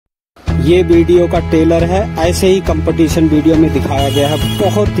ये वीडियो का ट्रेलर है, ऐसे ही कंपटीशन वीडियो में दिखाया गया है।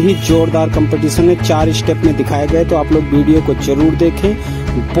 बहुत ही जोरदार कंपटीशन है, 4 स्टेप में दिखाए गए, तो आप लोग वीडियो को जरूर देखें।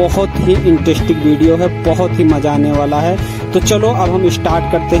 बहुत ही इंटरेस्टिंग वीडियो है, बहुत ही मजा आने वाला है। तो चलो अब हम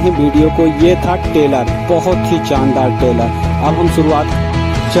स्टार्ट करते हैं वीडियो को। ये था ट्रेलर, बहुत ही जानदार ट्रेलर। अब हम शुरुआत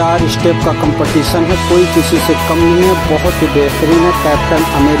 4 स्टेप का कंपटीशन है, कोई किसी से कम नहीं है, बहुत ही बेहतरीन है।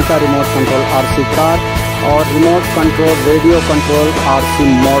 Captain America remote control RC car और remote control radio control RC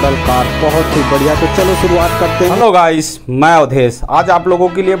model car, बहुत ही बढ़िया। तो चलो शुरुआत करते हैं। हेलो गाइस, मैं अवधेश आज आप लोगों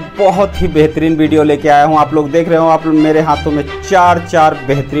के लिए बहुत ही बेहतरीन वीडियो लेके आया हूं। आप लोग देख रहे हो, आप लोग मेरे हाथों में 4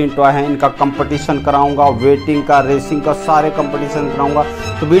 बेहतरीन टॉय हैं। इनका कंपटीशन कराऊंगा, वेटिंग का, रेसिंग का, सारे कंपटीशन कराऊंगा।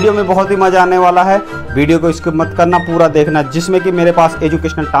 तो वीडियो में बहुत ही मजा आने वाला है। वीडियो को स्किप मत करना, पूरा देखना। जिसमें कि मेरे पास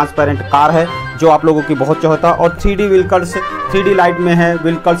एजुकेशनल ट्रांसपेरेंट कार है जो आप लोगों की बहुत चाहता है, और 3D व्हीकल्स 3D लाइट में है,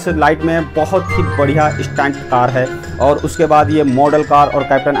 व्हीकल्स लाइट में है, बहुत ही बढ़िया स्टंट कार है। और उसके बाद ये मॉडल कार और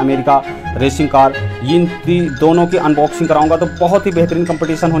कैप्टन अमेरिका रेसिंग कार, इन दोनों की अनबॉक्सिंग कराऊंगा। तो बहुत ही बेहतरीन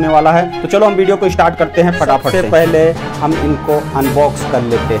कंपटीशन होने वाला है। तो चलो हम वीडियो को स्टार्ट करते हैं फटाफट से। पहले हम इनको अनबॉक्स कर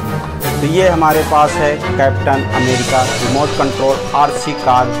लेते हैं। तो ये हमारे पास है captain America remote control RC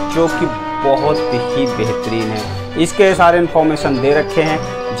car, जो कि बहुत ही बेहतरीन है। इसके सारे इन्फॉर्मेशन दे रखे हैं,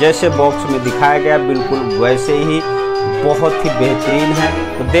 जैसे बॉक्स में दिखाया गया बिल्कुल वैसे ही बहुत ही बेहतरीन है।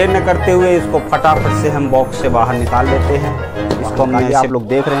 तो देर न करते हुए इसको फटाफट से हम बॉक्स से बाहर निकाल लेते हैं। इसको हमने आप लोग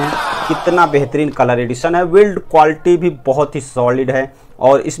देख रहे हैं कितना बेहतरीन कलर एडिशन है। बिल्ड क्वालिटी भी बहुत ही सॉलिड है,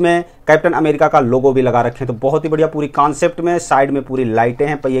 और इसमें कैप्टन अमेरिका का लोगो भी लगा रखे हैं। तो बहुत ही बढ़िया पूरी कॉन्सेप्ट में। साइड में पूरी लाइटें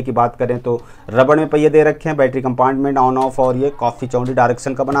हैं। पहिए की बात करें तो रबड़ में पहिए दे रखे हैं, बैटरी कंपार्टमेंट ऑन ऑफ, और ये काफ़ी चौड़ी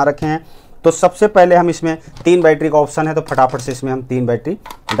डायरेक्शन का बना रखे हैं। तो सबसे पहले हम इसमें 3 बैटरी का ऑप्शन है, तो फटाफट से इसमें हम 3 बैटरी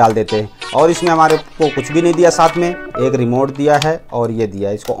डाल देते हैं। और इसमें हमारे को कुछ भी नहीं दिया, साथ में एक रिमोट दिया है और ये दिया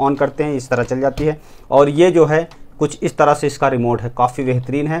है। इसको ऑन करते हैं, इस तरह चल जाती है। और ये जो है कुछ इस तरह से इसका रिमोट है, काफ़ी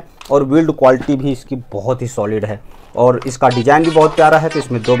बेहतरीन है। और बिल्ड क्वालिटी भी इसकी बहुत ही सॉलिड है, और इसका डिज़ाइन भी बहुत प्यारा है। तो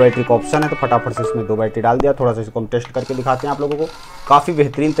इसमें 2 बैटरी का ऑप्शन है, तो फटाफट से इसमें 2 बैटरी डाल दिया। थोड़ा सा इसको हम टेस्ट करके दिखाते हैं आप लोगों को। काफ़ी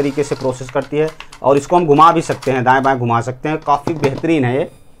बेहतरीन तरीके से प्रोसेस करती है, और इसको हम घुमा भी सकते हैं, दाएँ बाएँ घुमा सकते हैं। काफ़ी बेहतरीन है ये।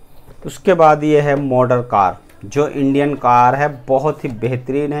 उसके बाद ये है मॉडल कार, जो इंडियन कार है, बहुत ही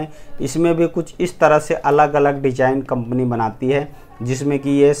बेहतरीन है। इसमें भी कुछ इस तरह से अलग अलग डिज़ाइन कंपनी बनाती है, जिसमें कि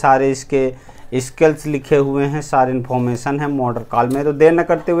ये सारे इसके स्किल्स लिखे हुए हैं, सारे इन्फॉर्मेशन है मॉडल कार में। तो देर न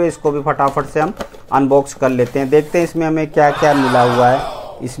करते हुए इसको भी फटाफट से हम अनबॉक्स कर लेते हैं। देखते हैं इसमें हमें क्या क्या मिला हुआ है।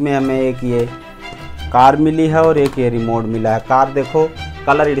 इसमें हमें एक ये कार मिली है और एक ये रिमोट मिला है। कार देखो,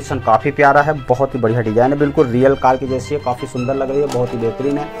 कलर एडिशन काफ़ी प्यारा है, बहुत ही बढ़िया डिज़ाइन है, बिल्कुल रियल कार की जैसी है, काफ़ी सुंदर लग रही है, बहुत ही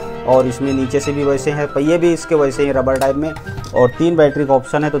बेहतरीन है। और इसमें नीचे से भी वैसे हैं, पहिए भी इसके वैसे ही रबर टाइप में, और 3 बैटरी का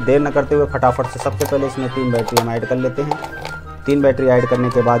ऑप्शन है। तो देर न करते हुए फटाफट से सबसे पहले इसमें 3 बैटरी हम ऐड कर लेते हैं। 3 बैटरी ऐड करने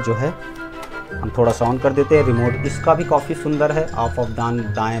के बाद जो है हम थोड़ा सा ऑन कर देते हैं। रिमोट इसका भी काफ़ी सुंदर है, ऑफ ऑफ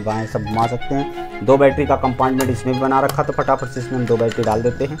दाएँ बाएँ सब घुमा सकते हैं। 2 बैटरी का कंपार्टमेंट इसमें भी बना रखा, तो फटाफट से इसमें हम 2 बैटरी डाल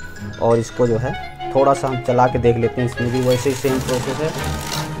देते हैं। और इसको जो है थोड़ा सा हम चला के देख लेते हैं। इसमें भी वैसे ही सेम प्रोसेस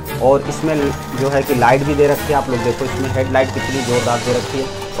है। और इसमें जो है कि लाइट भी दे रखी है, आप लोग देखो इसमें हेडलाइट कितनी ज़ोरदार दे रखी है,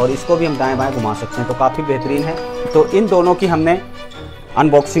 और इसको भी हम दाएँ बाएँ घुमा सकते हैं। तो काफ़ी बेहतरीन है। तो इन दोनों की हमने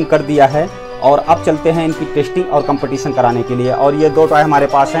अनबॉक्सिंग कर दिया है, और अब चलते हैं इनकी टेस्टिंग और कंपटीशन कराने के लिए। और ये 2 टॉय हमारे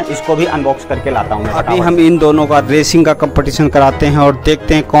पास हैं, इसको भी अनबॉक्स करके लाता हूँ मैं। अभी हम इन दोनों का रेसिंग का कंपटीशन कराते हैं, और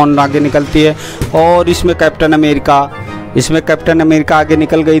देखते हैं कौन आगे निकलती है। और इसमें कैप्टन अमेरिका आगे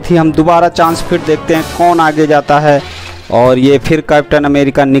निकल गई थी। हम दोबारा चांस फिर देखते हैं कौन आगे जाता है, और ये फिर कैप्टन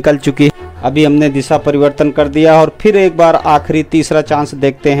अमेरिका निकल चुकी है। अभी हमने दिशा परिवर्तन कर दिया, और फिर एक बार आखिरी तीसरा चांस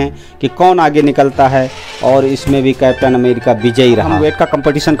देखते हैं कि कौन आगे निकलता है। और इसमें भी कैप्टन अमेरिका विजयी रहा। हम वेट का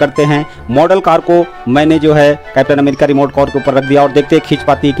कंपटीशन करते हैं। मॉडल कार को मैंने जो है कैप्टन अमेरिका रिमोट कार के ऊपर रख दिया, और देखते हैं खींच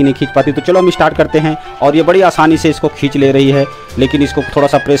पाती है कि नहीं खींच पाती। तो चलो हम स्टार्ट करते हैं। और ये बड़ी आसानी से इसको खींच ले रही है, लेकिन इसको थोड़ा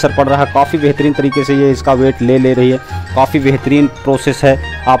सा प्रेशर पड़ रहा है। काफ़ी बेहतरीन तरीके से ये इसका वेट ले रही है। काफ़ी बेहतरीन प्रोसेस है,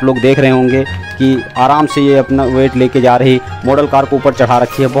 आप लोग देख रहे होंगे कि आराम से ये अपना वेट लेके जा रही, मॉडल कार को ऊपर चढ़ा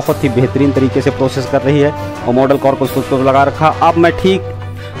रखी है। बहुत ही बेहतरीन तरीके से प्रोसेस कर रही है, और मॉडल कार को उसको लगा रखा। अब मैं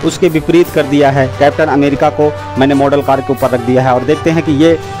ठीक उसके विपरीत कर दिया है, कैप्टन अमेरिका को मैंने मॉडल कार के ऊपर रख दिया है। और देखते हैं कि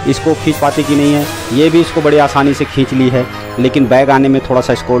ये इसको खींच पाती कि नहीं है। ये भी इसको बड़ी आसानी से खींच ली है, लेकिन बैग आने में थोड़ा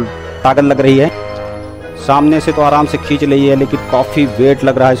सा इसको ताकत लग रही है। सामने से तो आराम से खींच रही है, लेकिन काफ़ी वेट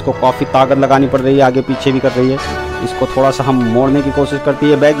लग रहा है, इसको काफ़ी ताकत लगानी पड़ रही है, आगे पीछे भी कर रही है। इसको थोड़ा सा हम मोड़ने की कोशिश करती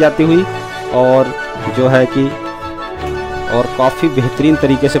है बैग जाती हुई, और जो है कि और काफ़ी बेहतरीन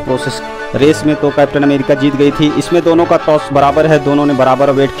तरीके से प्रोसेस। रेस में तो कैप्टन अमेरिका जीत गई थी। इसमें दोनों का टॉस बराबर है, दोनों ने बराबर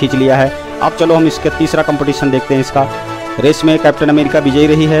वेट खींच लिया है। अब चलो हम इसका तीसरा कंपटीशन देखते हैं। इसका रेस में कैप्टन अमेरिका विजयी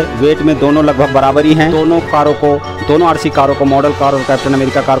रही है। वेट में दोनों लगभग बराबर ही हैं। दोनों आरसी कारों को, मॉडल कार और कैप्टन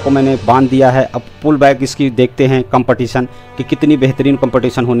अमेरिका कार को मैंने बांध दिया है। अब पुल बैक इसकी देखते हैं कंपटीशन कि कितनी बेहतरीन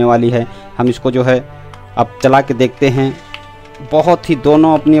कंपटीशन होने वाली है। हम इसको जो है अब चला के देखते हैं। बहुत ही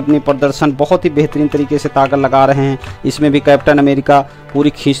दोनों अपनी अपनी प्रदर्शन बहुत ही बेहतरीन तरीके से ताकत लगा रहे हैं। इसमें भी कैप्टन अमेरिका पूरी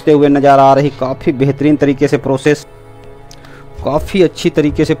खींचते हुए नज़र आ रही, काफ़ी बेहतरीन तरीके से प्रोसेस, काफ़ी अच्छी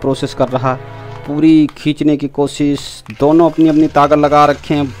तरीके से प्रोसेस कर रहा, पूरी खींचने की कोशिश। दोनों अपनी अपनी ताकत लगा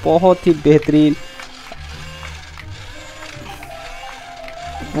रखे हैं, बहुत ही बेहतरीन,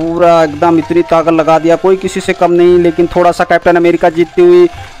 पूरा एकदम इतनी ताकत लगा दिया, कोई किसी से कम नहीं। लेकिन थोड़ा सा कैप्टन अमेरिका जीतती हुई,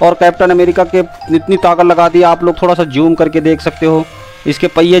 और कैप्टन अमेरिका के इतनी ताकत लगा दिया, आप लोग थोड़ा सा जूम करके देख सकते हो। इसके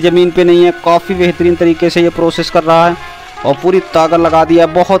पहिए ज़मीन पे नहीं है, काफ़ी बेहतरीन तरीके से ये प्रोसेस कर रहा है और पूरी ताकत लगा दिया,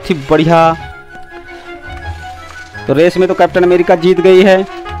 बहुत ही बढ़िया। तो रेस में तो कैप्टन अमेरिका जीत गई है।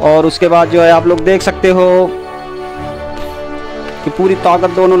 और उसके बाद जो है आप लोग देख सकते हो कि पूरी ताकत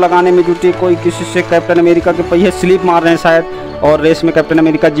दोनों लगाने में जुटी, कोई किसी से, कैप्टन अमेरिका के पहिए स्लिप मार रहे हैं शायद, और रेस में कैप्टन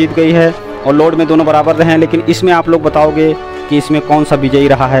अमेरिका जीत गई है। और लोड में दोनों बराबर रहे हैं। लेकिन इसमें आप लोग बताओगे कि इसमें कौन सा विजयी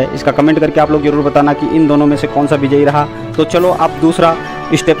रहा है, इसका कमेंट करके आप लोग ज़रूर बताना कि इन दोनों में से कौन सा विजयी रहा। तो चलो आप दूसरा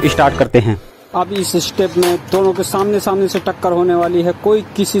स्टेप स्टार्ट करते हैं। अब इस स्टेप में दोनों के सामने सामने से टक्कर होने वाली है, कोई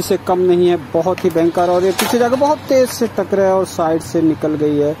किसी से कम नहीं है, बहुत ही भयंकर। और ये पीछे जाकर बहुत तेज से टकरे और साइड से निकल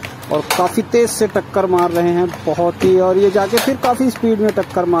गई है और काफ़ी तेज से टक्कर मार रहे हैं, बहुत ही। और ये जाके फिर काफ़ी स्पीड में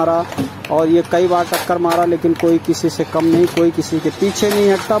टक्कर मारा, और ये कई बार टक्कर मारा, लेकिन कोई किसी से कम नहीं, कोई किसी के पीछे नहीं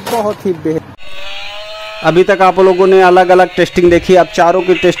हटता, बहुत ही बेहतर। अभी तक आप लोगों ने अलग अलग टेस्टिंग देखी, अब चारों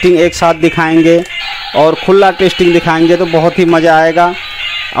की टेस्टिंग एक साथ दिखाएंगे और खुला टेस्टिंग दिखाएंगे तो बहुत ही मज़ा आएगा।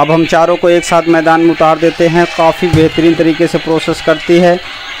 अब हम चारों को एक साथ मैदान में उतार देते हैं। काफ़ी बेहतरीन तरीके से प्रोसेस करती है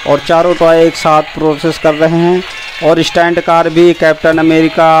और चारों टॉय एक साथ प्रोसेस कर रहे हैं। और स्टैंड कार भी कैप्टन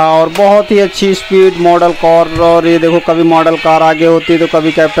अमेरिका, और बहुत ही अच्छी स्पीड मॉडल कार। और ये देखो, कभी मॉडल कार आगे होती तो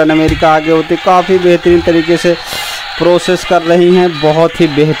कभी कैप्टन अमेरिका आगे होती, काफ़ी बेहतरीन तरीके से प्रोसेस कर रही हैं, बहुत ही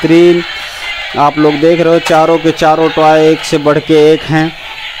बेहतरीन। आप लोग देख रहे हो चारों के चारों टॉय एक से बढ़ के एक हैं।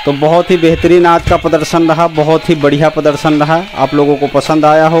 तो बहुत ही बेहतरीन आज का प्रदर्शन रहा, बहुत ही बढ़िया प्रदर्शन रहा, आप लोगों को पसंद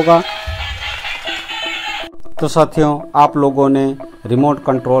आया होगा। तो साथियों, आप लोगों ने remote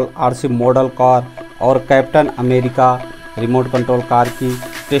control RC model car और captain America remote control car की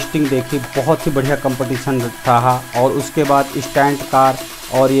टेस्टिंग देखी, बहुत ही बढ़िया कंपटीशन रहा। और उसके बाद स्टैंड कार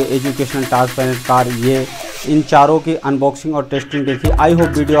और ये एजुकेशनल ट्रांसपेरेंट कार, ये इन चारों की अनबॉक्सिंग और टेस्टिंग देखी। आई होप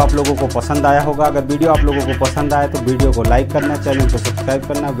वीडियो आप लोगों को पसंद आया होगा। अगर वीडियो आप लोगों को पसंद आए तो वीडियो को लाइक करना, चैनल को सब्सक्राइब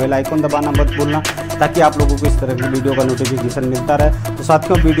करना, बेल आइकन दबाना मत भूलना, ताकि आप लोगों को इस तरह की वीडियो का नोटिफिकेशन मिलता रहे। तो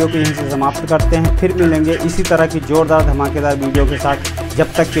साथियों, वीडियो को यहीं से समाप्त करते हैं, फिर मिलेंगे इसी तरह की जोरदार धमाकेदार वीडियो के साथ।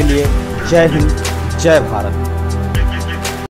 जब तक के लिए जय हिंद, जय भारत।